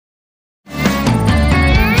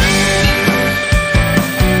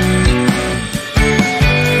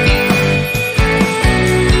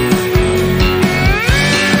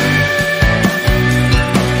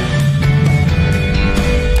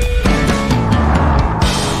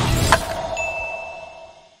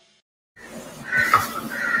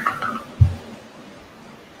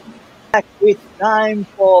It's time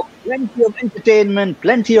for plenty of entertainment,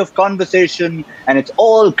 plenty of conversation, and it's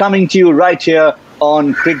all coming to you right here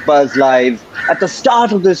on Cricbuzz Live. At the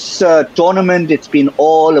start of this tournament, it's been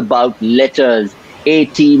all about letters. A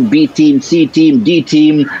team, B team, C team, D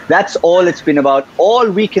team. That's all it's been about.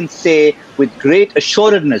 All we can say with great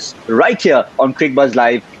assuredness right here on Cricbuzz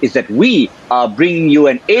Live is that we are bringing you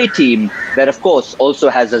an A team that, of course, also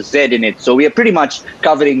has a Z in it. So we are pretty much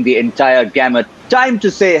covering the entire gamut. Time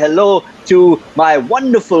to say hello to my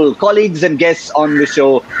wonderful colleagues and guests on the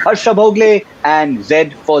show, Harsha Bhogle and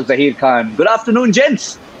Z for Zaheer Khan. Good afternoon,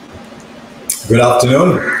 gents. Good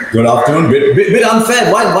afternoon. Good afternoon. Bit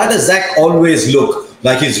unfair. Why does Zach always look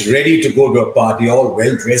like he's ready to go to a party, all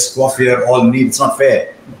well-dressed, coiffure, all neat? It's not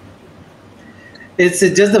fair. It's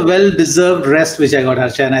just a well-deserved rest which I got,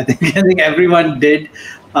 Harsha, and I think everyone did,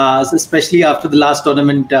 especially after the last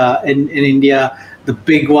tournament in India. The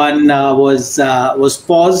big one was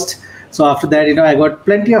paused. So after that, I got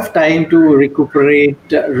plenty of time to recuperate,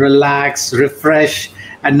 relax, refresh.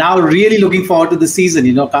 And now really looking forward to the season.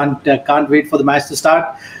 Can't wait for the match to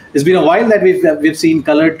start. It's been a while that we've seen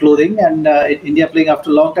colored clothing and India playing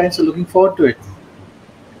after a long time. So looking forward to it.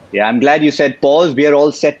 Yeah, I'm glad you said pause. We are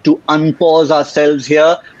all set to unpause ourselves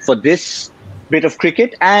here for this bit of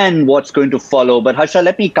cricket and what's going to follow. But Harsha,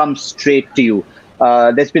 let me come straight to you.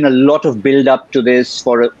 There's been a lot of build-up to this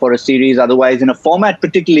for a series. Otherwise, in a format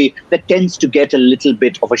particularly that tends to get a little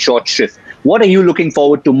bit of a short shrift. What are you looking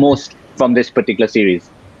forward to most from this particular series?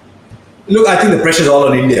 Look, I think the pressure is all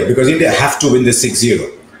on India because India have to win this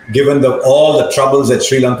 6-0. Given all the troubles that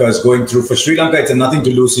Sri Lanka is going through. For Sri Lanka, it's a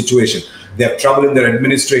nothing-to-lose situation. They have trouble in their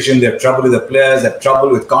administration. They have trouble with the players. They have trouble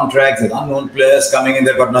with contracts. There's unknown players coming in.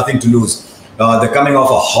 They've got nothing to lose. They're coming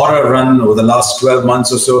off a horror run over the last 12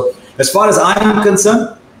 months or so. As far as I'm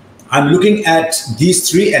concerned, I'm looking at these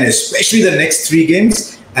three and especially the next three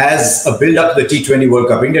games as a build-up to the T20 World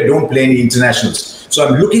Cup. India don't play any internationals. So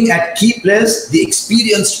I'm looking at key players, the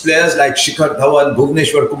experienced players like Shikhar Dhawan,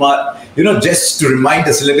 Bhuvneshwar Kumar, just to remind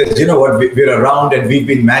us a little, we're around and we've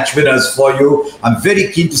been match winners for you. I'm very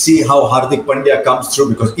keen to see how Hardik Pandya comes through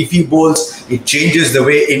because if he bowls, it changes the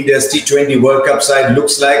way India's T20 World Cup side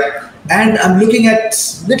looks like. And I'm looking at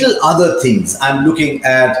little other things. I'm looking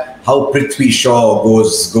at how Prithvi Shaw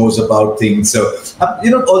goes about things. So,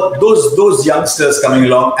 those youngsters coming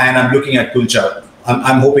along, and I'm looking at Kulchar.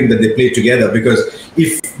 I'm hoping that they play together because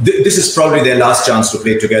if this is probably their last chance to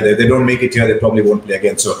play together. If they don't make it here, they probably won't play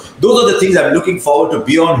again. So those are the things I'm looking forward to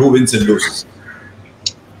beyond who wins and loses.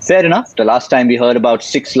 Fair enough. The last time we heard about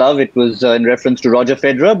Six Love, it was in reference to Roger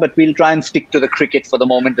Federer, but we'll try and stick to the cricket for the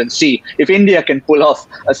moment and see if India can pull off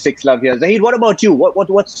a Six Love here. Zaheer, what about you?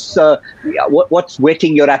 What's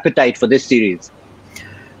whetting your appetite for this series?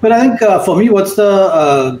 Well, I think for me, what's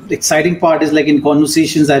the exciting part is like in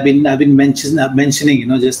conversations I've been mentioning,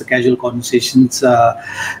 just the casual conversations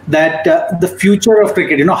that the future of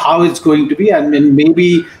cricket, how it's going to be, and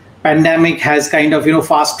maybe pandemic has kind of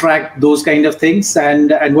fast tracked those kind of things,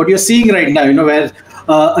 and what you're seeing right now, where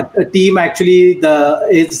a team actually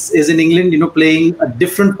is in England, playing a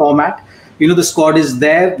different format. The squad is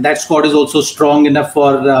there. That squad is also strong enough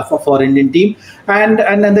for Indian team, and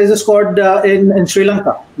then there's a squad in Sri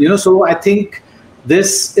Lanka. So I think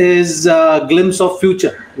this is a glimpse of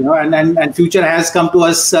future. And future has come to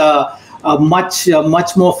us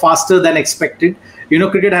much more faster than expected.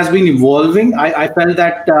 Cricket has been evolving. I felt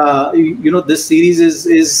that this series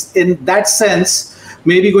is in that sense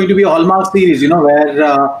maybe going to be a hallmark series.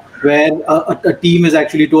 Where a team is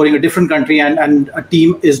actually touring a different country and a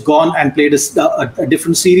team is gone and played a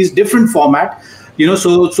different series, different format.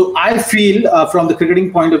 So I feel from the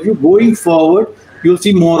cricketing point of view, going forward, you'll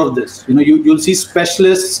see more of this. You'll see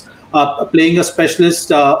specialists playing a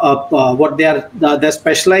specialist, what they're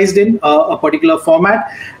specialized in, a particular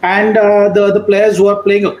format, and the players who are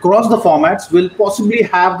playing across the formats will possibly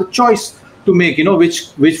have the choice to make,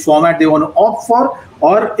 which format they want to opt for.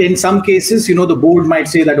 Or in some cases, the board might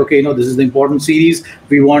say that, okay, this is the important series.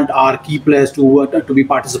 We want our key players to be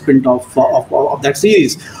participant of that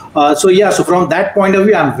series. So from that point of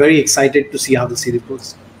view, I'm very excited to see how the series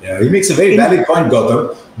goes. Yeah, he makes a very valid point,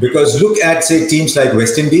 Gautam, because look at, say, teams like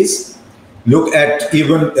West Indies, look at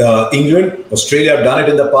even England, Australia have done it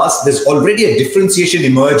in the past. There's already a differentiation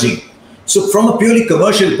emerging. So from a purely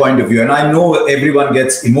commercial point of view, and I know everyone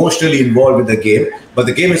gets emotionally involved with the game, but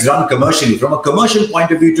the game is run commercially. From a commercial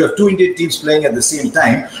point of view, to have two Indian teams playing at the same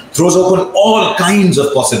time throws open all kinds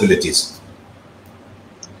of possibilities.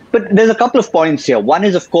 But there's a couple of points here. One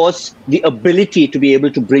is, of course, the ability to be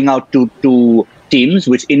able to bring out two teams,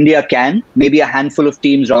 which India can. Maybe a handful of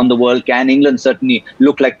teams around the world can. England certainly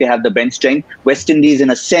look like they have the bench strength. West Indies,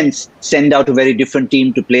 in a sense, send out a very different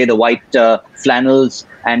team to play the white flannels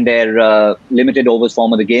and their limited overs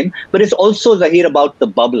form of the game. But it's also, Zaheer, about the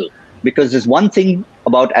bubble. Because there's one thing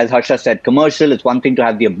about, as Harsha said, commercial. It's one thing to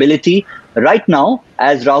have the ability. Right now,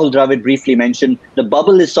 as Rahul Dravid briefly mentioned, the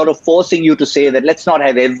bubble is sort of forcing you to say that let's not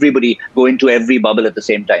have everybody go into every bubble at the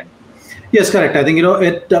same time. Yes, correct. I think,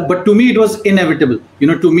 but to me, it was inevitable.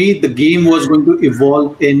 To me, the game was going to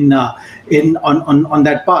evolve on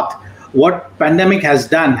that path. What pandemic has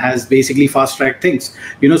done has basically fast-tracked things.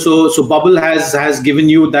 So bubble has given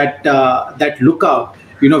you that lookout.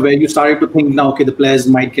 Where you started to think now, okay, the players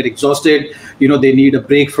might get exhausted. They need a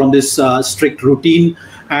break from this strict routine,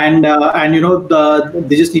 and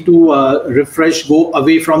they just need to refresh, go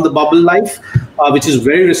away from the bubble life, which is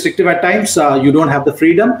very restrictive at times. You don't have the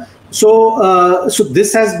freedom. So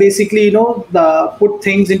this has basically put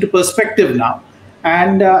things into perspective now,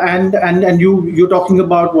 and you're talking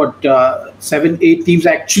about what 7-8 teams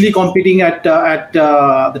actually competing at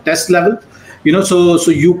the test level.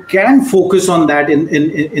 So you can focus on that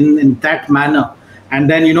in that manner, and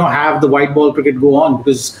then have the white ball cricket go on,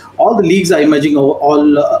 because all the leagues are emerging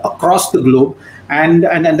all across the globe, and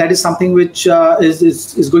that is something which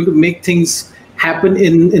is going to make things happen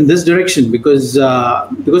in this direction, because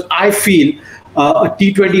I feel a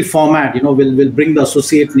T20 format will bring the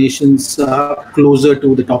associate nations closer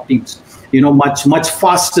to the top teams. Much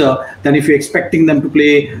faster than if you're expecting them to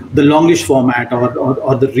play the longish format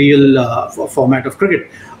or the real format of cricket,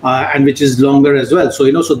 and which is longer as well.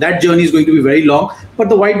 So so that journey is going to be very long, but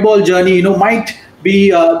the white ball journey might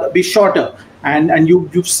be shorter. And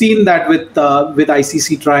you've seen that with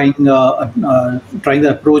ICC trying the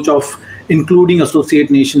approach of including associate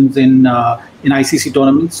nations in ICC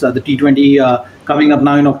tournaments. The T20 coming up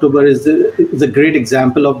now in October is a great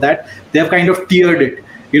example of that. They have kind of tiered it.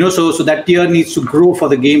 So that tier needs to grow for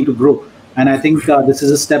the game to grow, and I think this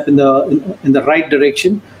is a step in the right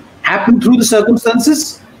direction. Happened through the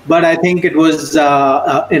circumstances, but I think it was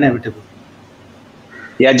inevitable.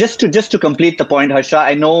 Yeah, just to complete the point, Harsha,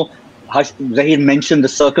 I know Zaheer mentioned the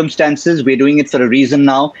circumstances. We're doing it for a reason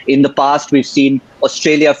now. In the past, we've seen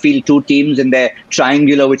Australia field 2 teams in their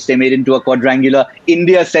triangular, which they made into a quadrangular.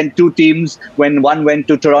 India sent 2 teams when one went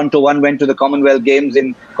to Toronto, one went to the Commonwealth Games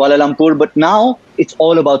in Kuala Lumpur. But now it's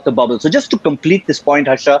all about the bubble. So just to complete this point,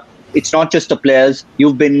 Harsha, it's not just the players.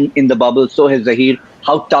 You've been in the bubble, so has Zaheer.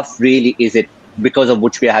 How tough really is it, because of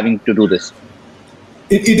which we are having to do this?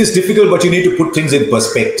 It is difficult, but you need to put things in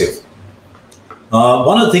perspective.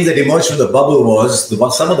 One of the things that emerged from the bubble was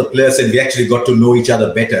some of the players said we actually got to know each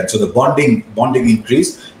other better, and so the bonding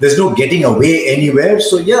increased. There's no getting away anywhere,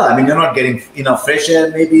 so yeah, I mean, you're not getting enough fresh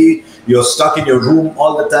air. Maybe you're stuck in your room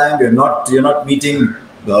all the time. You're not meeting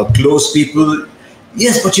close people.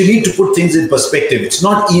 Yes, but you need to put things in perspective. It's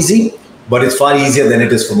not easy, but it's far easier than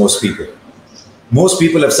it is for most people. Most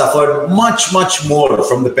people have suffered much more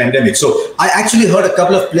from the pandemic. So I actually heard a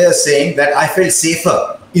couple of players saying that I felt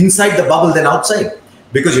safer inside the bubble than outside,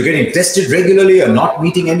 because you're getting tested regularly, you're not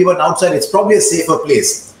meeting anyone outside. It's probably a safer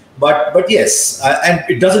place. But yes, and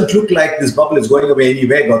it doesn't look like this bubble is going away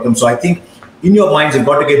anywhere, Gautam. So I think in your minds, you've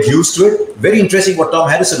got to get used to it. Very interesting what Tom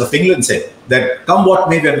Harrison of England said, that come what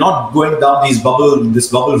may, we're not going down this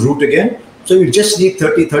bubble route again. So you just need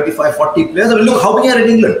 30, 35, 40 players. I mean, look, how many are in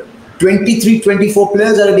England? 23, 24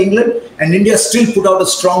 players are in England, and India still put out a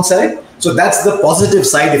strong side. So that's the positive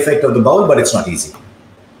side effect of the bubble, but it's not easy.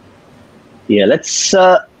 Yeah, let's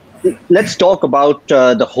talk about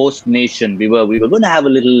the host nation. We were going to have a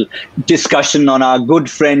little discussion on our good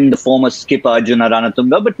friend, the former skipper Arjuna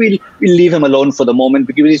Ranatunga, but we'll leave him alone for the moment,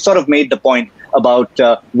 because he sort of made the point about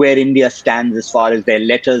where India stands as far as their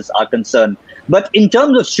letters are concerned. But in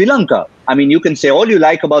terms of Sri Lanka, I mean, you can say all you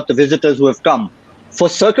like about the visitors who have come. For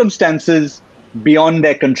circumstances beyond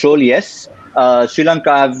their control, yes, Sri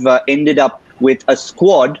Lanka have ended up with a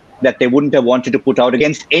squad that they wouldn't have wanted to put out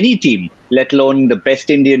against any team, let alone the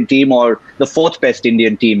best Indian team or the 4th best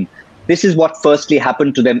Indian team. This is what firstly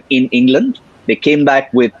happened to them in England. They came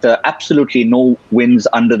back with absolutely no wins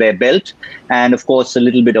under their belt. And of course, a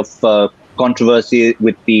little bit of controversy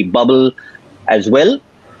with the bubble as well.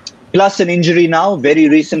 Plus an injury now, very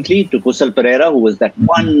recently, to Kusal Perera, who was that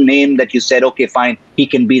one name that you said, okay, fine, he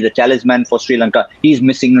can be the talisman for Sri Lanka. He's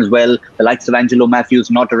missing as well. The likes of Angelo Matthews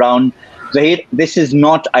not around. Zaheer, this is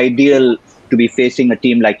not ideal to be facing a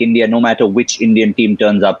team like India, no matter which Indian team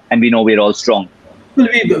turns up. And we know we're all strong. Well,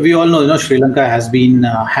 we all know, Sri Lanka has been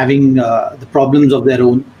having the problems of their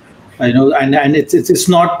own. And it's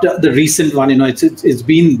not the recent one. It's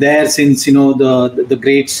been there since the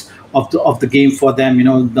greats of the game for them.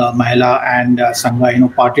 The Mahela and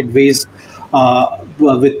Sangha, parted ways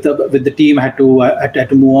with the team, had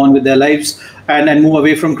to move on with their lives and move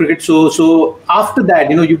away from cricket. So after that,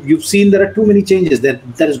 you've seen there are too many changes. There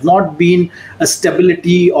has not been a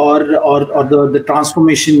stability or the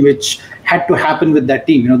transformation which had to happen with that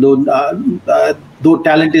team. Though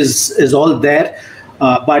talent is all there,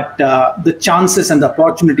 but the chances and the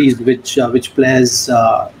opportunities which players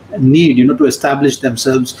need, to establish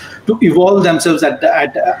themselves, to evolve themselves at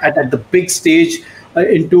the big stage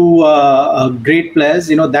into great players.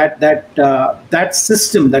 That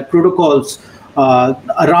system, that protocols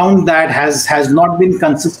around that has not been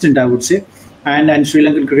consistent, I would say, and Sri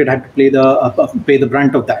Lankan cricket had to pay the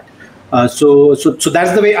brunt of that. So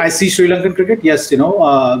that's the way I see Sri Lankan cricket. Yes,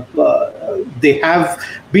 they have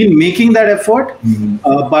been making that effort,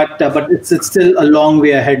 but it's still a long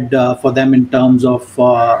way ahead for them in terms of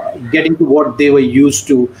getting to what they were used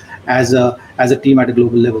to as a team at a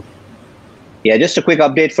global level. Yeah, just a quick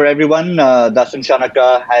update for everyone. Dasun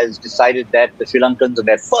Shanaka has decided that the Sri Lankans in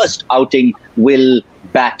their first outing will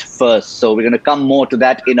bat first. So we're going to come more to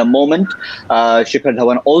that in a moment. Shikhar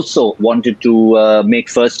Dhawan also wanted to make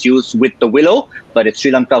first use with the Willow, but it's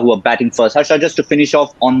Sri Lanka who are batting first. Harsha, just to finish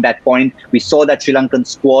off on that point, we saw that Sri Lankan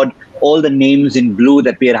squad, all the names in blue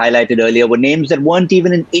that we had highlighted earlier were names that weren't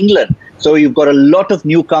even in England. So you've got a lot of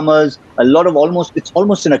newcomers, a lot of it's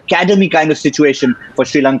almost an academy kind of situation for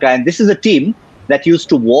Sri Lanka. And this is a team that used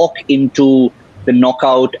to walk into the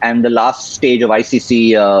knockout and the last stage of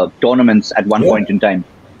ICC tournaments at one point in time.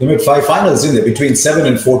 They made 5 finals, didn't they? Between 7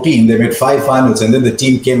 and 14, they made 5 finals, and then the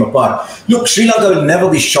team came apart. Look, Sri Lanka will never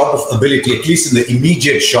be short of ability, at least in the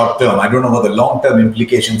immediate short term. I don't know what the long-term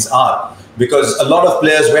implications are, because a lot of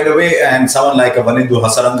players went away, and someone like Vanindu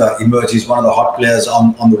Hasaranga emerged. He's one of the hot players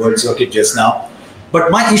on the world circuit just now. But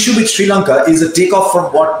my issue with Sri Lanka is a takeoff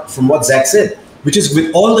from what Zach said, which is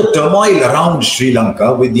with all the turmoil around Sri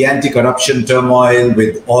Lanka, with the anti-corruption turmoil,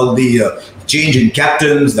 with all the change in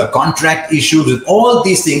captains, the contract issues, with all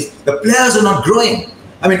these things, the players are not growing.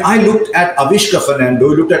 I mean, I looked at Avishka Fernando,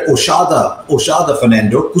 looked at Oshada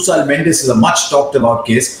Fernando, Kusal Mendes is a much talked about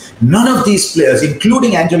case. None of these players,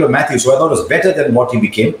 including Angelo Matthews, who I thought was better than what he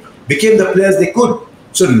became the players they could.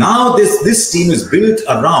 So now this team is built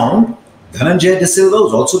around Dhananjay De Silva,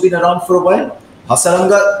 who's also been around for a while,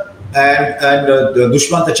 Hasaranga, and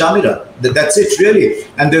Dushmanta Chamira. That's it, really.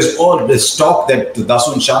 And there's all this talk that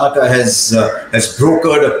Dasun Shanaka has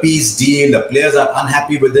brokered a peace deal. The players are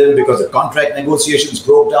unhappy with him because the contract negotiations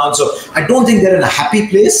broke down. So I don't think they're in a happy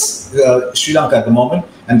place, Sri Lanka, at the moment,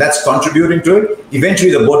 and that's contributing to it.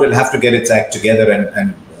 Eventually, the board will have to get its act together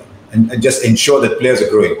and just ensure that players are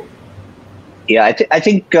growing. Yeah, I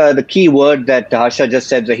think the key word that Harsha just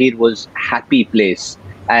said, Zaheer, was happy place.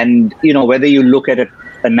 And, whether you look at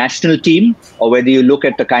a national team or whether you look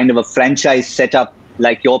at the kind of a franchise setup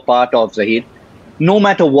like you're part of, Zaheer, no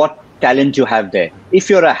matter what talent you have there, if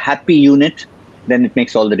you're a happy unit, then it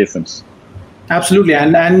makes all the difference. Absolutely,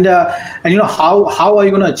 and how are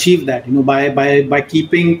you going to achieve that?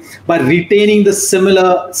 By retaining the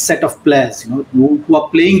similar set of players, who are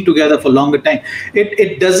playing together for longer time.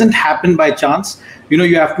 It doesn't happen by chance.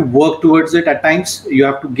 You have to work towards it at times. You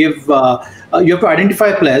have to give, you have to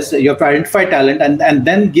identify players, you have to identify talent, and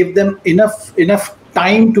then give them enough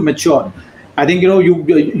time to mature. I think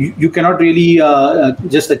you cannot really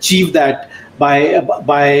just achieve that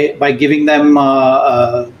by giving them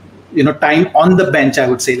time on the bench. I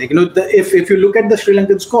would say, if you look at the Sri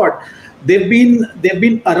Lankan squad, they've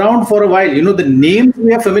been around for a while. The names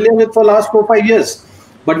we are familiar with for the last 4 or 5 years,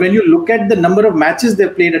 but when you look at the number of matches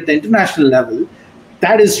they've played at the international level,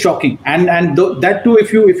 that is shocking. And that too,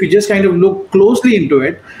 if you just kind of look closely into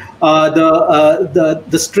it,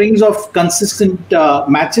 the strings of consistent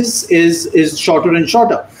matches is shorter and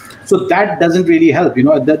shorter. So that doesn't really help.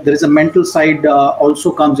 There is a mental side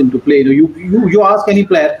also comes into play. You ask any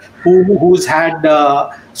player who's had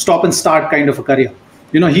stop and start kind of a career.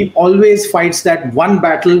 He always fights that one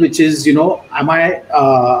battle, which is, am I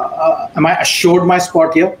assured my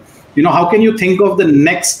spot here? How can you think of the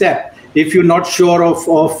next step if you're not sure of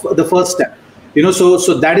the first step?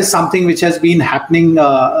 So that is something which has been happening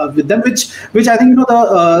with them, which I think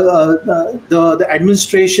the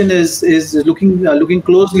administration is looking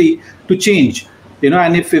closely to change.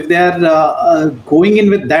 And if they are going in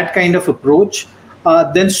with that kind of approach,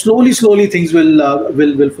 then slowly things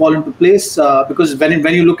will fall into place. Because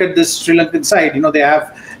when you look at this Sri Lankan side, they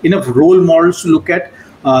have enough role models to look at.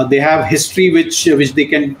 They have history which they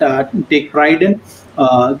can take pride in.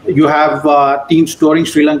 You have teams touring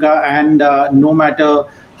Sri Lanka, and no matter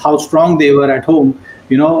how strong they were at home,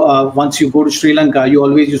 once you go to Sri Lanka, you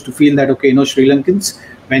always used to feel that, okay, Sri Lankans,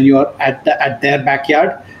 when you're at their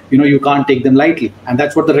backyard, you can't take them lightly. And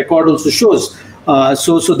that's what the record also shows.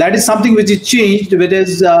 So that is something which is changed, which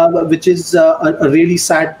is a really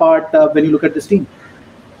sad part when you look at this team.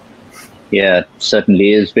 Yeah,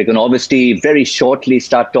 certainly is. We can obviously very shortly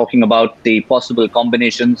start talking about the possible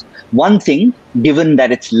combinations. One thing, given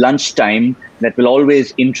that it's lunchtime, that will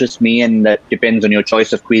always interest me, and that depends on your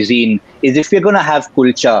choice of cuisine, is if we're going to have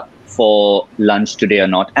kulcha for lunch today or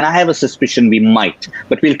not. And I have a suspicion we might,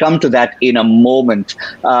 but we'll come to that in a moment.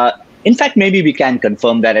 In fact, maybe we can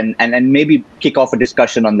confirm that and maybe kick off a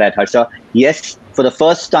discussion on that, Harsha. Yes, for the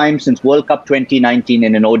first time since World Cup 2019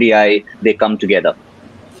 in an ODI, they come together.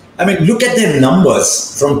 I mean, look at their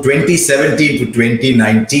numbers from 2017 to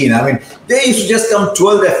 2019. I mean, they used to just come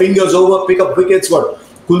 12 their fingers over, pick up wickets.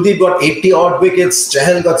 Kuldeep got 80 odd wickets,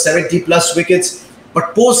 Chahal got 70 plus wickets.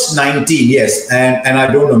 But post 19, yes, and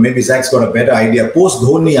I don't know, maybe Zach's got a better idea. Post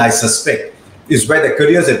Dhoni, I suspect, is where their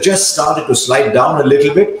careers have just started to slide down a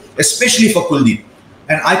little bit, especially for Kuldeep.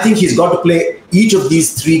 And I think he's got to play each of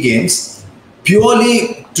these 3 games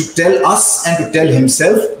purely to tell us and to tell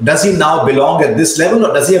himself, does he now belong at this level,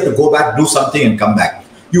 or does he have to go back, do something and come back?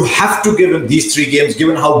 You have to give him these 3 games,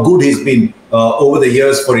 given how good he's been over the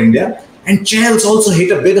years for India. And Chahal's also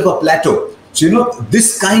hit a bit of a plateau. So,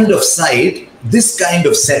 this kind of side, this kind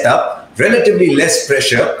of setup, relatively less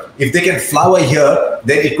pressure. If they can flower here,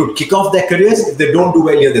 then it could kick off their careers. If they don't do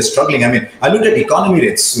well here, they're struggling. I mean, I looked at economy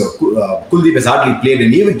rates. Kuldeep has hardly played,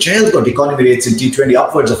 and even Chahal's got economy rates in T20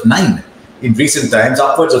 upwards of 9 in recent times,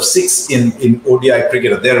 upwards of 6 in ODI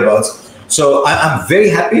cricket or thereabouts. So I'm very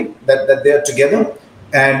happy that they're together.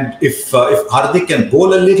 And if Hardik can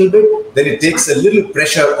bowl a little bit, then it takes a little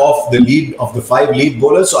pressure off the lead of the 5 lead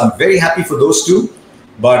bowlers. So I'm very happy for those 2.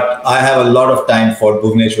 But I have a lot of time for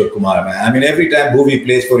Bhuvneshwar Kumar, man. I mean, every time Bhuvi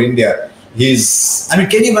plays for India,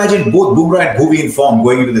 can you imagine both Bumrah and Bhuvi in form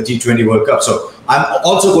going into the T20 World Cup? So I'm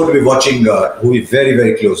also going to be watching Bhuvi very,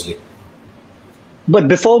 very closely. But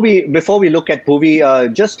before we look at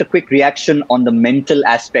Bhuvi, just a quick reaction on the mental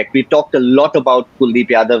aspect. We talked a lot about Kuldeep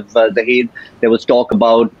Yadav, Zaheer. There was talk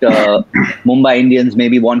about Mumbai Indians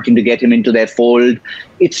maybe wanting to get him into their fold.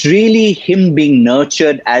 It's really him being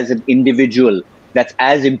nurtured as an individual that's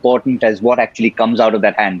as important as what actually comes out of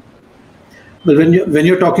that hand. But when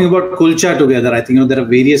you're talking about kulcha together, I think there are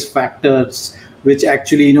various factors which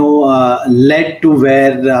actually led to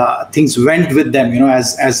where things went with them,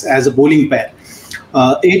 as a bowling pair.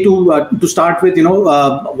 To start with,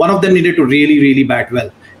 one of them needed to really bat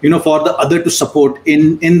well, for the other to support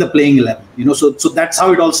in the playing 11. So that's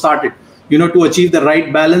how it all started. To achieve the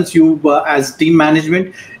right balance, you as team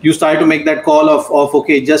management, you started to make that call of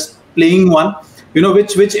okay, just playing one.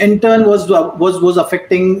 Which in turn was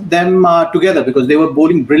affecting them together, because they were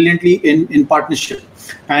bowling brilliantly in partnership.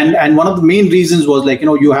 And one of the main reasons was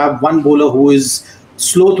you have one bowler who is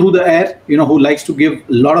slow through the air, who likes to give a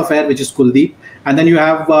lot of air, which is Kuldeep, and then you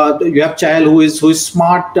have Chahal, who is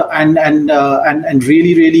smart and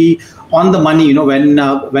really on the money,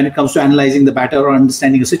 when it comes to analyzing the batter or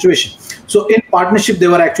understanding a situation. So in partnership, they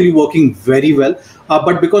were actually working very well.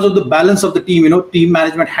 But because of the balance of the team, team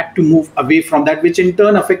management had to move away from that, which in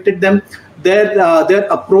turn affected them, their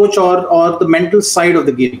approach or the mental side of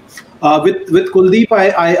the game. With Kuldeep,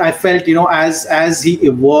 I felt, as he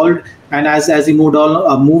evolved and as he moved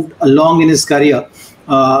along in his career,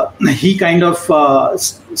 he kind of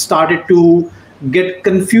started to get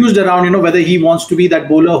confused around, whether he wants to be that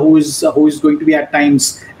bowler who is going to be at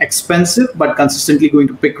times expensive but consistently going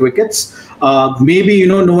to pick wickets. Maybe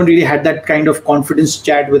no one really had that kind of confidence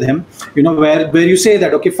chat with him, where you say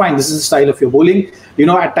that, okay, fine, this is the style of your bowling.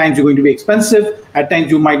 At times you're going to be expensive, at times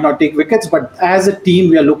you might not take wickets, but as a team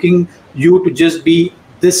we are looking you to just be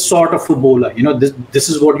this sort of a bowler. This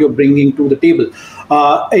is what you're bringing to the table.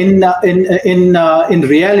 In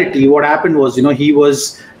reality, what happened was,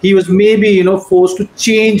 he was maybe forced to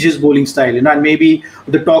change his bowling style, and maybe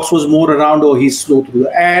the talks was more around, oh, he's slow through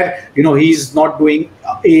the air, he's not doing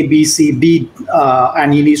A, B, C, D,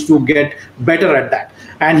 and he needs to get better at that.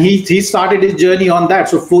 And he started his journey on that.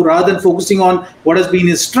 So rather than focusing on what has been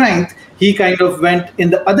his strength, he kind of went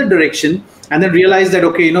in the other direction, and then realized that,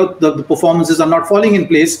 okay, the performances are not falling in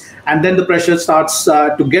place, and then the pressure starts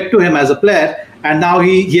to get to him as a player, and now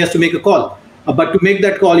he has to make a call. But to make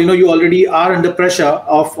that call, you already are under pressure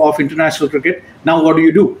of international cricket. Now what do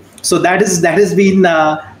you do? So that has been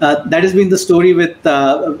the story with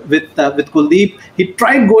Kuldeep. He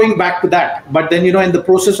tried going back to that, but then in the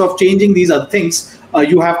process of changing these other things,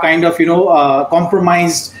 you have kind of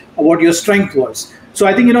compromised what your strength was. So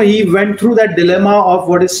I think he went through that dilemma of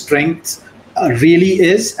what his strengths really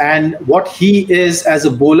is and what he is as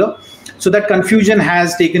a bowler. So that confusion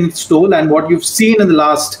has taken its toll, and what you've seen in the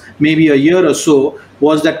last maybe a year or so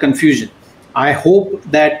was that confusion. I hope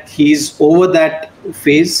that he's over that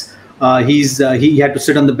phase. He had to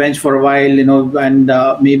sit on the bench for a while, and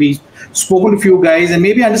maybe spoken to a few guys, and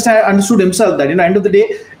maybe understood himself that, end of the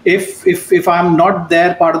day, if I'm not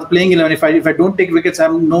there part of the playing 11, if I don't take wickets,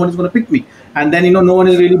 no one is going to pick me, and then no one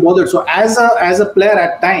is really bothered. So as a player,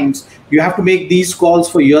 at times you have to make these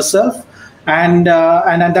calls for yourself, and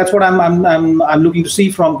that's what I'm looking to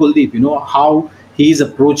see from Kuldeep. How he's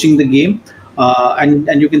approaching the game.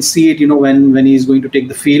 And you can see it, when he's going to take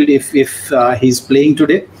the field. If he's playing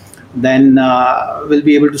today, then we'll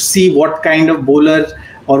be able to see what kind of bowler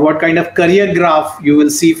or what kind of career graph you will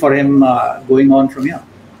see for him going on from here.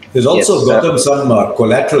 There's also gotten some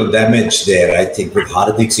collateral damage there, I think, with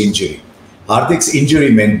Hardik's injury. Hardik's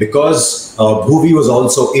injury meant because Bhuvi was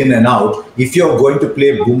also in and out, if you're going to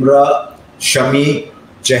play Bumrah, Shami,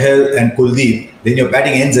 Chahal and Kuldeep, then your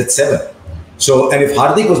batting ends at 7. So, and if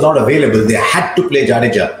Hardik was not available, they had to play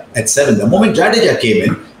Jadeja at 7. The moment Jadeja came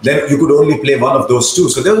in, then you could only play one of those two.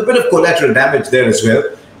 So there was a bit of collateral damage there as well.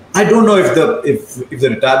 I don't know if the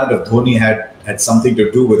retirement of Dhoni had something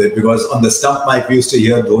to do with it, because on the stump mic we used to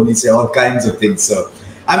hear Dhoni say all kinds of things. So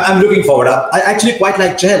I'm looking forward. I actually quite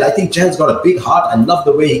like Chahal. I think Chahal's got a big heart. I love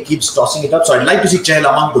the way he keeps tossing it up. So I'd like to see Chahal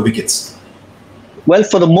among the wickets. Well,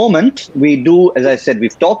 for the moment, we do, as I said,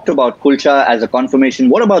 we've talked about Kulcha as a confirmation.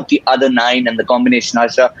 What about the other 9 and the combination,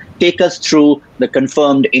 Harsha? Take us through the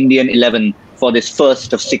confirmed Indian 11 for this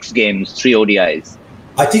first of 6 games, 3 ODIs.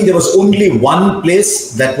 I think there was only one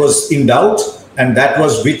place that was in doubt, and that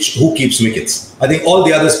was who keeps wickets. I think all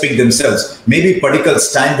the others pick themselves. Maybe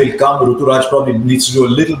Padikkal's time will come. Ruturaj probably needs to do a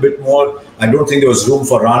little bit more. I don't think there was room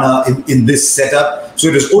for Rana in this setup. So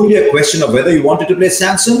it was only a question of whether you wanted to play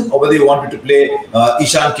Samson or whether you wanted to play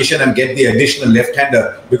Ishan Kishan and get the additional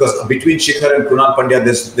left-hander, because between Shikhar and Krunal Pandya,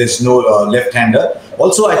 there's no left-hander.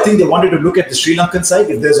 Also, I think they wanted to look at the Sri Lankan side.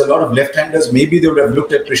 If there's a lot of left-handers, maybe they would have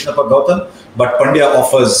looked at Krishnappa Gautam. But Pandya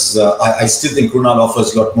offers, I still think Krunal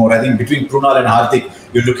offers a lot more. I think between Krunal and Hardik,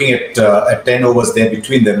 you're looking at 10 overs there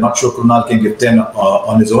between them. Not sure Krunal can give 10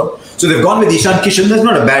 on his own. So they've gone with Ishan Kishan. That's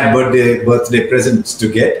not a bad birthday present to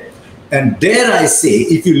get. And dare I say,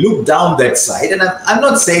 if you look down that side, and I'm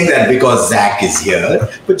not saying that because Zach is here,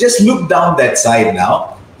 but just look down that side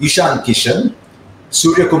now. Ishan Kishan,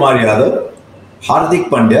 Surya Kumar Yadav, Hardik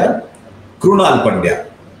Pandya, Krunal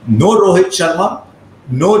Pandya. No Rohit Sharma,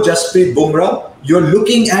 no Jasprit Bumrah. You're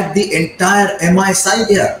looking at the entire MI side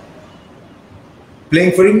here,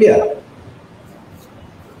 playing for India.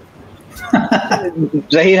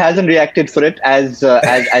 Zaheer hasn't reacted for it as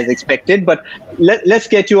expected, but let's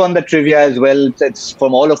get you on the trivia as well. It's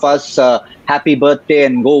from all of us. Happy birthday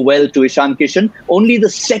and go well to Ishan Kishan. Only the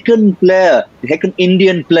second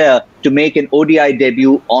Indian player to make an ODI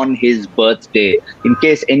debut on his birthday. In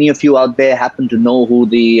case any of you out there happen to know who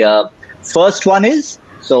the first one is,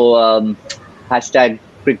 so hashtag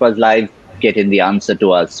Cricbuzz Live. Get in the answer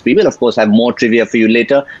to us. We will, of course, have more trivia for you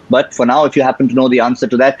later. But for now, if you happen to know the answer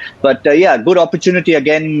to that. But yeah, good opportunity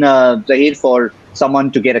again, Zaheer, for someone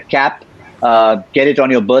to get a cap, get it on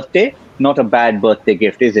your birthday. Not a bad birthday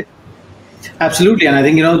gift, is it? Absolutely, and I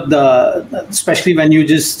think especially when you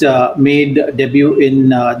just made debut in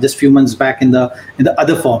just few months back in the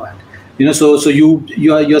other format. So you're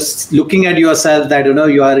looking at yourself that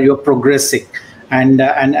you're progressing, and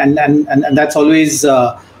that's always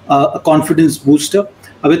a confidence booster.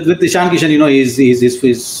 With Ishan Kishan,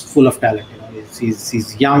 he's full of talent.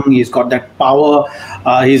 He's young. He's got that power.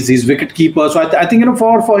 He's wicket keeper. So I think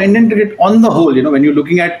for Indian cricket on the whole, when you're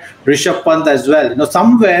looking at Rishabh Pant as well,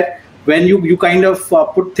 somewhere when you kind of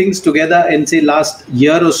put things together in say last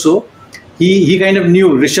year or so, he kind of knew.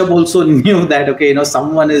 Rishabh also knew that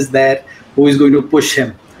someone is there who is going to push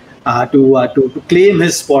him to claim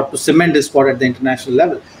his spot, to cement his spot at the international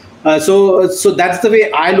level. So that's the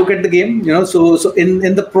way I look at the game. So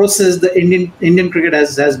in the process, the Indian cricket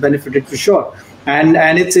has benefited for sure, and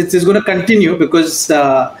it's going to continue because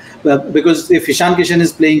if Ishan Kishan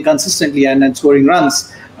is playing consistently and scoring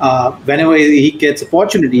runs whenever he gets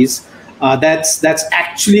opportunities, that's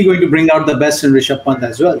actually going to bring out the best in Rishabh Pant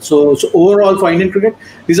as well. So overall for Indian cricket,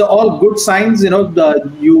 these are all good signs.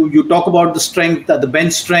 You talk about the strength, the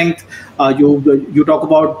bench strength. You talk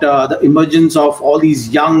about the emergence of all these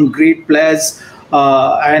young great players,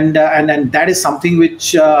 and that is something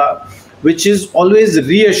which is always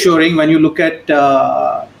reassuring when you look at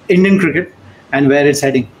Indian cricket and where it's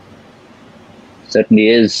heading. Certainly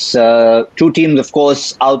is. 2 teams, of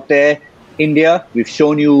course, out there India. We've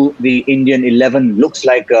shown you the Indian 11 looks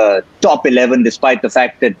like a top 11, despite the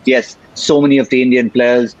fact that, yes, so many of the Indian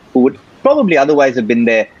players who would probably otherwise have been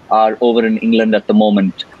there are over in England at the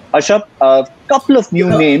moment. Harsha, a couple of new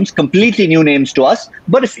names, completely new names to us,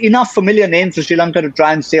 but if enough familiar names for Sri Lanka to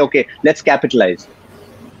try and say, okay, let's capitalize.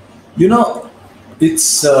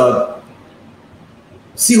 It's...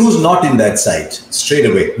 see who's not in that side straight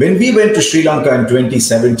away. When we went to Sri Lanka in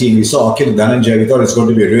 2017, we saw Akhil Dhananjaya. We thought it's going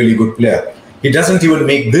to be a really good player. He doesn't even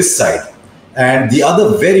make this side. And the other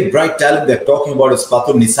very bright talent they're talking about is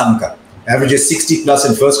Pathum Nissanka. Averages 60 plus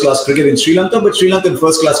in first-class cricket in Sri Lanka, but Sri Lankan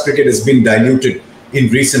first-class cricket has been diluted in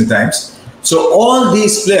recent times. So all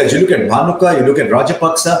these players, you look at Bhanuka, you look at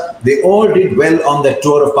Rajapaksa, they all did well on that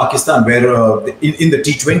tour of Pakistan, where in the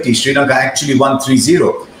T20, Sri Lanka actually won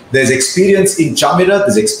 3-0. There's experience in Chamira,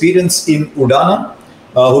 there's experience in Udana,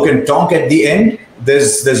 who can tonk at the end.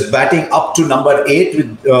 There's batting up to number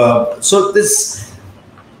 8. So there's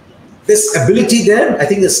ability there. I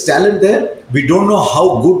think there's talent there. We don't know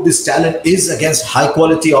how good this talent is against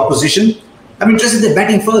high-quality opposition. I'm interested in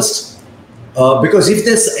batting first. Because if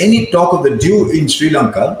there's any talk of the dew in Sri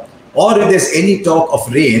Lanka, or if there's any talk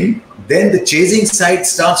of rain, then the chasing side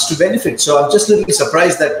starts to benefit. So I'm just a little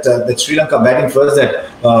surprised that Sri Lanka batting first. That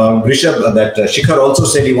Shikhar also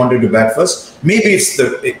said he wanted to bat first. Maybe it's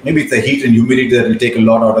the heat and humidity that will take a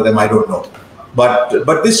lot out of them. I don't know. But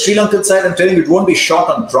this Sri Lankan side, I'm telling you, it won't be short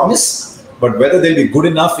on promise. But whether they'll be good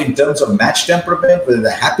enough in terms of match temperament, whether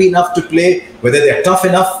they're happy enough to play, whether they're tough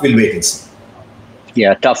enough, we'll wait and see.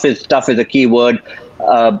 Yeah, tough is a key word.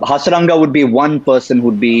 Hasaranga would be one person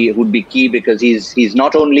who'd be key, because he's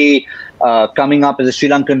not only coming up as a Sri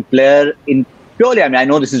Lankan player in purely, I mean, I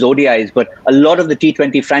know this is ODIs, but a lot of the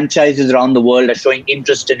T20 franchises around the world are showing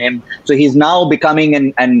interest in him. So he's now becoming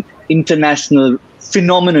an international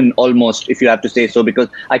phenomenon almost, if you have to say so, because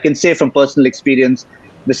I can say from personal experience,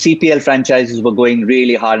 the CPL franchises were going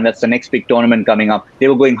really hard, and that's the next big tournament coming up. They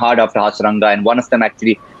were going hard after Hasaranga, and one of them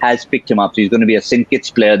actually has picked him up. So he's going to be a St.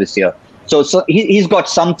 Kitts player this year. So he's got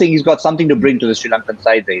something to bring to the Sri Lankan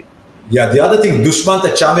side there. Yeah, the other thing,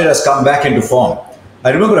 Dushmantha Chamira has come back into form.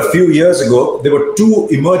 I remember a few years ago, there were two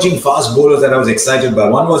emerging fast bowlers that I was excited by.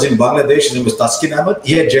 One was in Bangladesh, and it was Taskin Ahmed.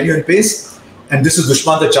 He had genuine pace, and this is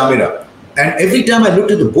Dushmantha Chamira. And every time I looked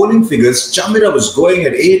at the bowling figures, Chamira was going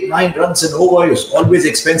at 8-9 runs and over. He was always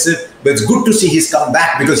expensive, but it's good to see he's come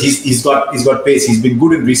back, because he's got pace. He's been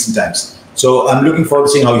good in recent times. So I'm looking forward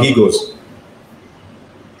to seeing how he goes.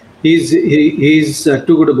 He's too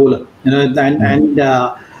good a bowler, and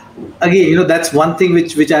again, that's one thing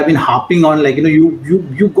which I've been harping on. Like,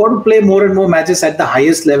 you got to play more and more matches at the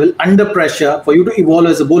highest level under pressure for you to evolve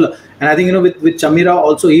as a bowler. And I think with Chamira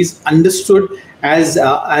also, he's understood as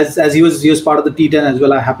he was part of the T10 as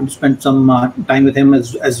well. I happened to spend some time with him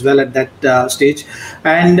as well at that stage,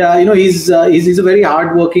 and he's a very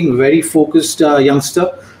hardworking, very focused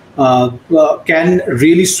youngster. Can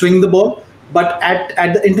really swing the ball. But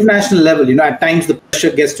at the international level, at times the pressure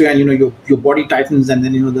gets to you, and your body tightens, and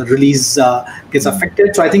then the release gets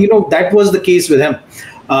affected. So I think that was the case with him.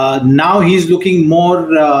 Now he's looking more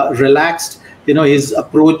relaxed. His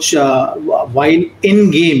approach while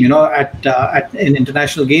in game, in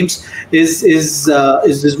international games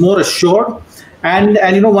is more assured. And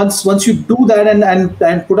once you do that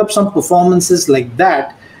and put up some performances like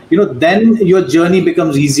that, then your journey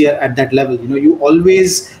becomes easier at that level. You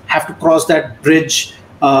always have to cross that bridge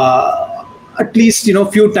at least,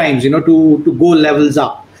 few times, to go levels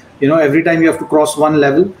up. Every time you have to cross one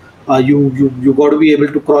level, you got to be able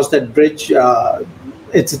to cross that bridge.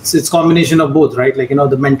 It's combination of both, right? Like,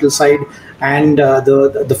 the mental side and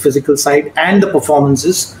the physical side and the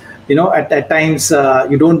performances. At times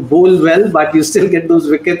you don't bowl well, but you still get those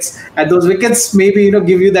wickets. And those wickets maybe,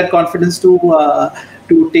 give you that confidence to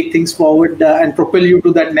take things forward and propel you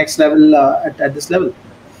to that next level at this level.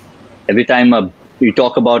 Every time we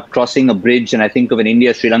talk about crossing a bridge, and I think of an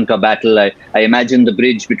India-Sri Lanka battle, I imagine the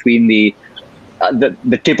bridge between the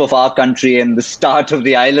tip of our country and the start of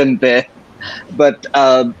the island there. But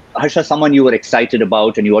Harsha, someone you were excited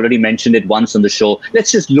about, and you already mentioned it once on the show.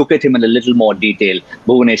 Let's just look at him in a little more detail,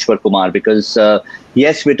 Bhuvneshwar Kumar, because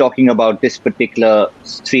yes, we're talking about this particular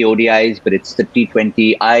 3 ODIs, but it's the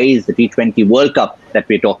T20Is, the T20 World Cup that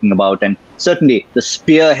we're talking about, and certainly the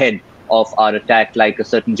spearhead of our attack, like a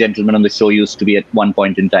certain gentleman on the show used to be at one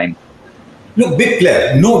point in time. Look, big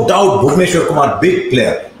player, no doubt. Bhuvneshwar Kumar, big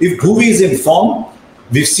player. If Bhuvi is in form,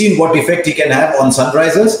 we've seen what effect he can have on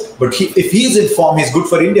Sunrisers, but if he's in form, he's good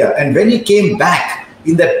for India. And when he came back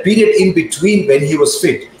in that period in between when he was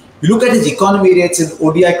fit, you look at his economy rates in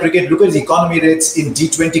ODI cricket, look at his economy rates in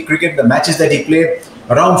T20 cricket, the matches that he played.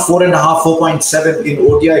 around 4.5, 4.7 in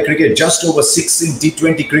ODI cricket, just over 6 in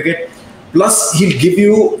T20 cricket. Plus, he'll give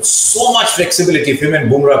you so much flexibility if him and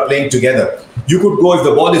Bumrah playing together. You could go, if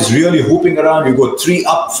the ball is really hooping around, you go 3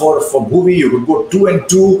 up for Bhuvi, you could go 2 and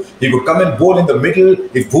 2, he could come and bowl in the middle.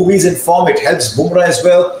 If Bhuvi is in form, it helps Bumrah as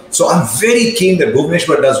well. So I'm very keen that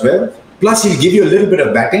Bhuvneshwar does well. Plus, he'll give you a little bit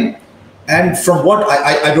of batting. And from what,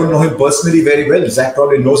 I don't know him personally very well, Zach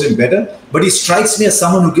probably knows him better, but he strikes me as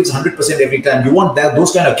someone who gives 100% every time. You want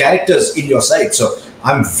those kind of characters in your side. So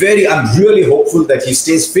I'm really hopeful that he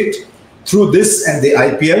stays fit through this and the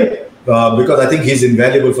IPL, because I think he's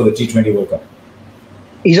invaluable for the T20 World Cup.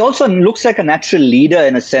 He also looks like a natural leader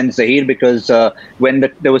in a sense, Zaheer, because when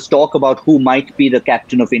there was talk about who might be the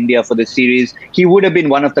captain of India for this series, he would have been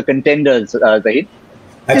one of the contenders, Zaheer.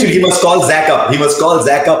 Actually, he must call Zach up. He must call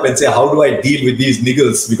Zach up and say, how do I deal with these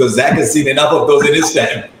niggles? Because Zach has seen enough of those in his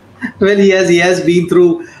time. Well, he has been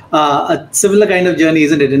through a similar kind of journey,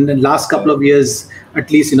 isn't it? In the last couple of years,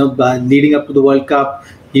 at least, leading up to the World Cup,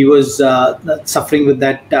 he was suffering with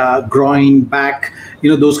that groin, back,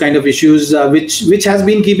 those kind of issues, which has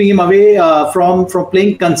been keeping him away from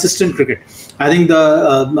playing consistent cricket. I think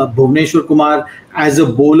the Bhuvneshwar Kumar, as a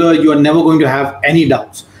bowler, you are never going to have any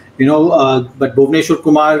doubts. But Bhuvneshwar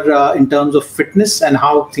Kumar, in terms of fitness and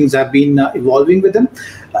how things have been evolving with him,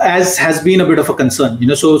 has been a bit of a concern.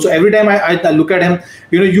 So every time I look at him,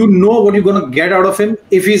 you know what you're going to get out of him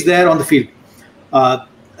if he's there on the field.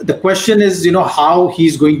 The question is, how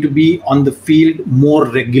he's going to be on the field more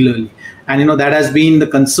regularly. And, that has been the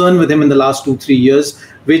concern with him in the last 2-3 years,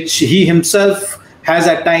 which he himself has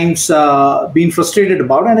at times been frustrated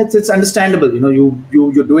about, and it's understandable.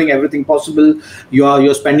 You're doing everything possible.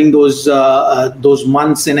 You're spending those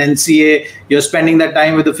months in NCA. You're spending that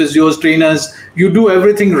time with the physios, trainers. You do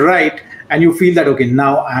everything right, and you feel that, okay,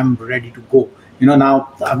 now I'm ready to go.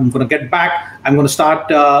 Now I'm going to get back. I'm going to start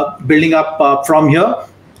building up from here.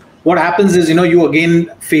 What happens is, you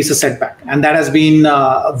again face a setback, and that has been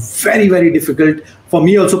very, very difficult for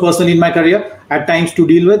me also personally in my career at times to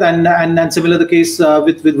deal with, and similar the case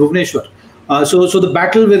with Bhuvneshwar. So the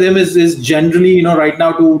battle with him is generally, right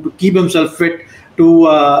now to keep himself fit,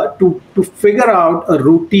 to figure out a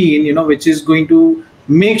routine, which is going to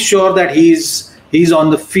make sure that he's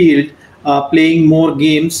on the field playing more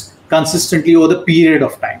games consistently over the period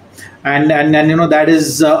of time, and that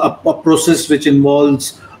is a process which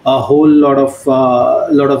involves a whole lot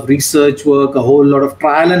of research work, a whole lot of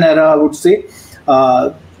trial and error, I would say,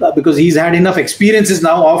 because he's had enough experiences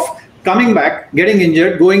now of coming back, getting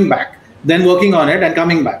injured, going back, then working on it and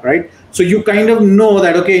coming back, right? So you kind of know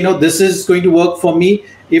that, okay, this is going to work for me.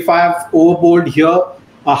 If I have overbowled here,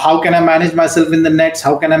 how can I manage myself in the nets?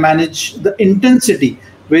 How can I manage the intensity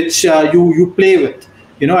which you play with,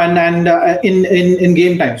 and in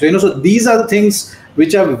game time? So these are the things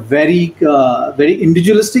which are very very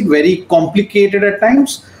individualistic, very complicated at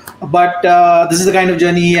times. But this is the kind of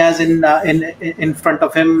journey he has in front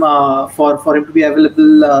of him for him to be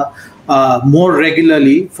available more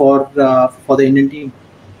regularly for the Indian team.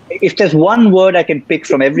 If there's one word I can pick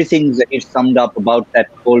from everything that is summed up about that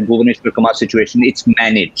whole Bhuvneshwar Kumar situation, it's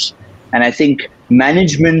manage. And I think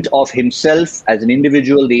management of himself as an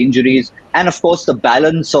individual, the injuries, and of course the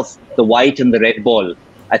balance of the white and the red ball,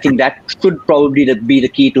 I think that should probably be the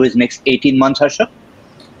key to his next 18 months, Harsha.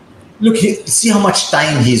 Look, see how much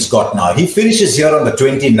time he's got now. He finishes here on the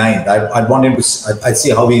 29th. I'd want him to. I'd see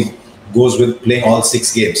how he goes with playing all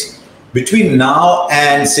 6 games. Between now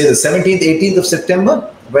and say the 17th, 18th of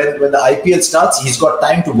September, when the IPL starts, he's got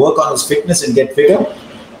time to work on his fitness and get fitter.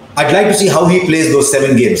 I'd like to see how he plays those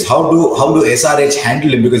 7 games. How do SRH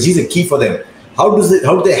handle him, because he's a key for them. How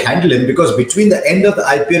do they handle him? Because between the end of the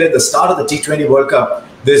IPL and the start of the T20 World Cup,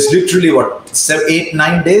 there's literally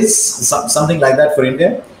 8-9 days, something like that for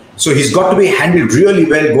India. So he's got to be handled really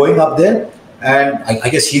well going up there, and I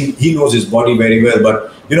guess he knows his body very well.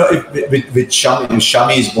 But with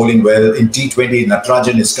Shami is bowling well in T20.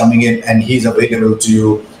 Natarajan is coming in and he's available to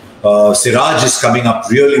you. Siraj is coming up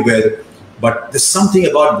really well. But there's something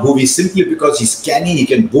about Bhuvi, simply because he's canny, he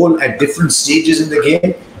can bowl at different stages in the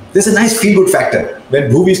game. There's a nice feel-good factor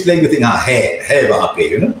when Bhuvi is playing. You think, hai wahan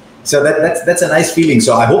pe, So that's a nice feeling.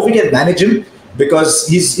 So I hope we can manage him, because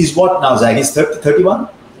he's what now, Zach? He's 31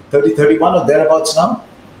 or thereabouts now.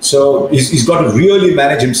 So he's got to really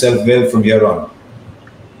manage himself well from here on.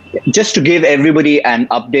 Just to give everybody an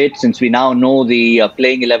update, since we now know the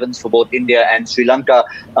playing 11s for both India and Sri Lanka,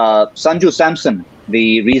 Sanju Samson,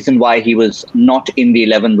 the reason why he was not in the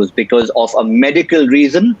 11 was because of a medical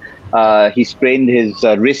reason. He sprained his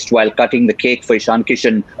wrist while cutting the cake for Ishan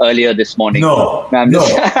Kishan earlier this morning. No.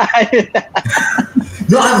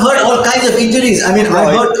 No, I've heard all kinds of injuries. I mean,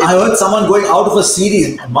 I heard someone going out of a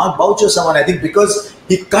series, Mark Boucher, someone, I think, because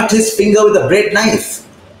he cut his finger with a bread knife.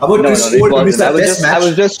 About Chris Paul to miss a test match. I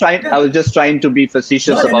was just trying to be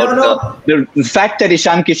facetious about the fact that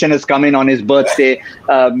Ishan Kishan has come in on his birthday.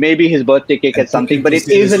 Maybe his birthday cake had something, but it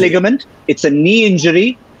is a ligament. It's a knee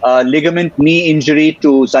injury, ligament knee injury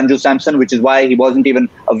to Sanju Samson, which is why he wasn't even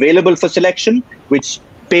available for selection, which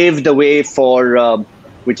paved the way for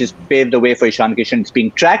Ishan Kishan. It's being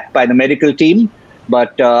tracked by the medical team,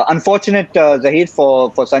 but unfortunate, Zaheer, for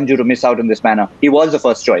Sanju to miss out in this manner. He was the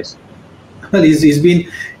first choice. Well, he's been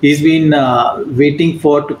waiting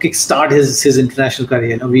to kickstart his international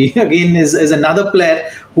career. We again is another player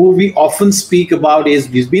who we often speak about.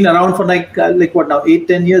 He's been around for like what now,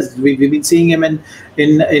 8-10 years. We've been seeing him in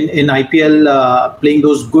IPL playing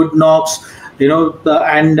those good knocks,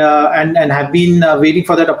 and have been waiting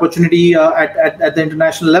for that opportunity at the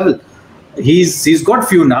international level. He's got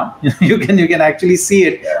few now. You can actually see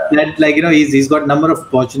it that he's got a number of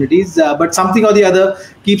opportunities, but something or the other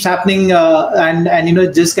keeps happening,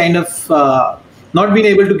 and just kind of not being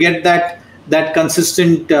able to get that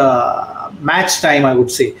consistent match time, I would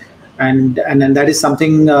say, and that is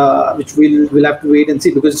something which we'll have to wait and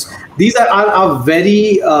see, because these are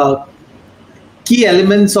very key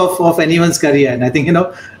elements of anyone's career. And I think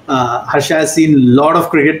Harsha has seen a lot of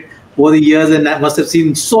cricket over the years, and must have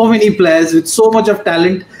seen so many players with so much of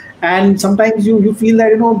talent, and sometimes you feel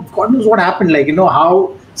that God knows what happened,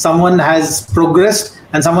 how someone has progressed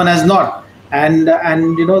and someone has not, and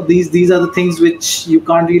these are the things which you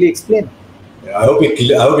can't really explain. I hope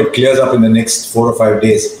it clears up in the next 4 or 5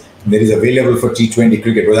 days. That is available for T20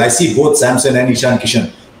 cricket, because I see both Samson and Ishan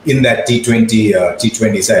Kishan in that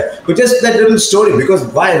T20 side. But just that little story, because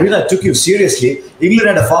why I really took you seriously, England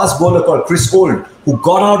had a fast bowler called Chris Holt who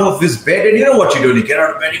got out of his bed, and you know what you do, you get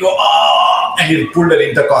out of bed, you go, and he pulled an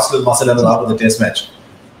intercostal muscle and was out of the test match.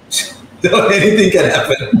 So anything can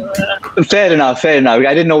happen. Fair enough. I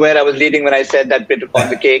didn't know where I was leading when I said that bit on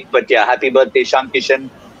the cake, but yeah, happy birthday, Ishan Kishan.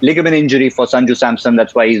 Ligament injury for Sanju Samson,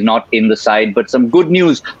 that's why he's not in the side. But some good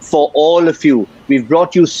news for all of you. We've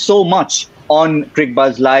brought you so much on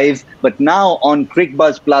Cricbuzz Live, but now on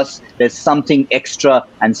Cricbuzz Plus, there's something extra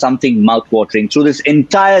and something mouth-watering. Through this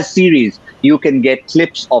entire series, you can get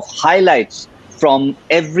clips of highlights from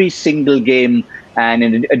every single game, and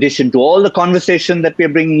in addition to all the conversation that we're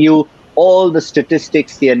bringing you, all the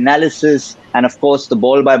statistics, the analysis, and of course the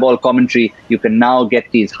ball-by-ball commentary, you can now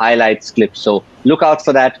get these highlights clips. So look out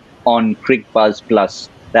for that on Cricbuzz Plus.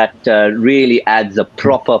 That really adds a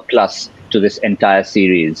proper plus to this entire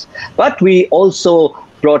series. But we also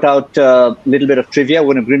brought out a little bit of trivia.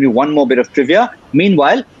 We're going to bring you one more bit of trivia.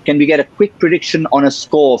 Meanwhile, can we get a quick prediction on a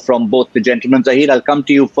score from both the gentlemen? Zaheer, I'll come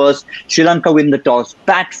to you first. Sri Lanka win the toss,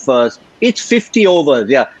 bat first. It's 50 overs.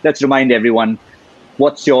 Yeah, let's remind everyone.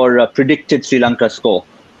 What's your predicted Sri Lanka score?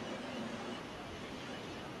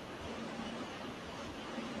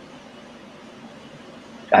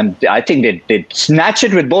 And I think they'd snatch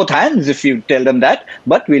it with both hands if you tell them that.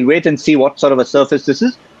 But we'll wait and see what sort of a surface this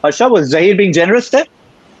is. Harsha, was Zaheer being generous there?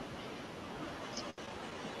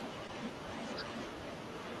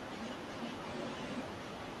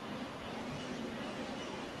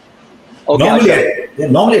 Okay,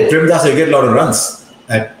 normally at Cricbuzz you get a lot of runs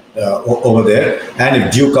over there. And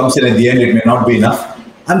if Dew comes in at the end, it may not be enough.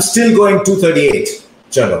 I'm still going 238.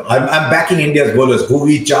 Chalo. I'm backing India's bowlers.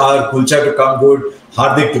 Bhuvi, Chahar, Kulcha to come good.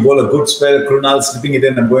 Hardik to bowl a good spell. Krunal slipping it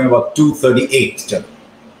in. I'm going about 238. Chalo.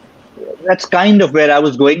 That's kind of where I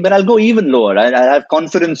was going, but I'll go even lower. I have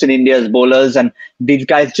confidence in India's bowlers, and these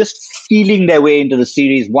guys just feeling their way into the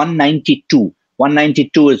series. 192.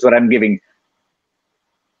 192 is what I'm giving.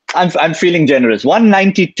 I'm feeling generous.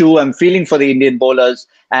 192. I'm feeling for the Indian bowlers.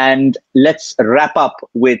 And let's wrap up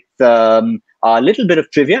with a little bit of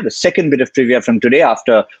trivia, the second bit of trivia from today,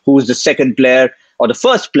 after who's the second player or the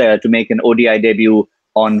first player to make an ODI debut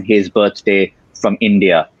on his birthday from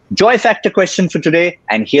India. Joy factor question for today,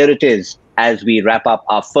 and here it is as we wrap up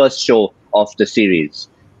our first show of the series.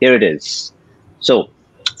 Here it is. So,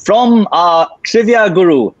 from our trivia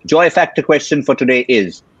guru, joy factor question for today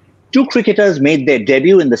is, two cricketers made their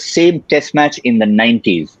debut in the same test match in the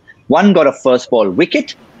 90s. One got a first ball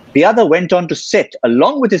wicket, the other went on to set,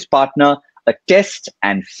 along with his partner, a test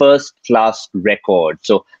and first class record.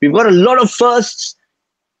 So we've got a lot of firsts.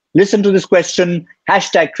 Listen to this question,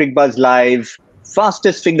 hashtag Cricbuzz Live,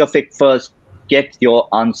 fastest finger pick first, get your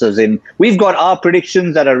answers in. We've got our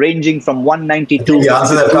predictions that are ranging from 192 the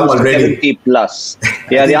answers have come already. 70 plus.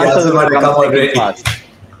 Yeah, the answers have come already fast.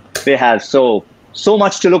 They have. So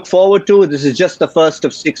much to look forward to. This is just the first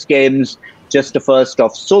of 6 games. just the first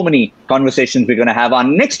of so many conversations we're going to have. Our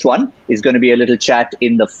next one is going to be a little chat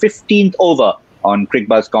in the 15th over on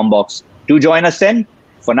Cricbuzz Combox. Do join us then.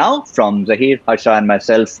 For now, from Zaheer, Harsha and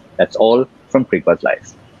myself, that's all from Cricbuzz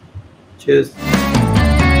Live. Cheers.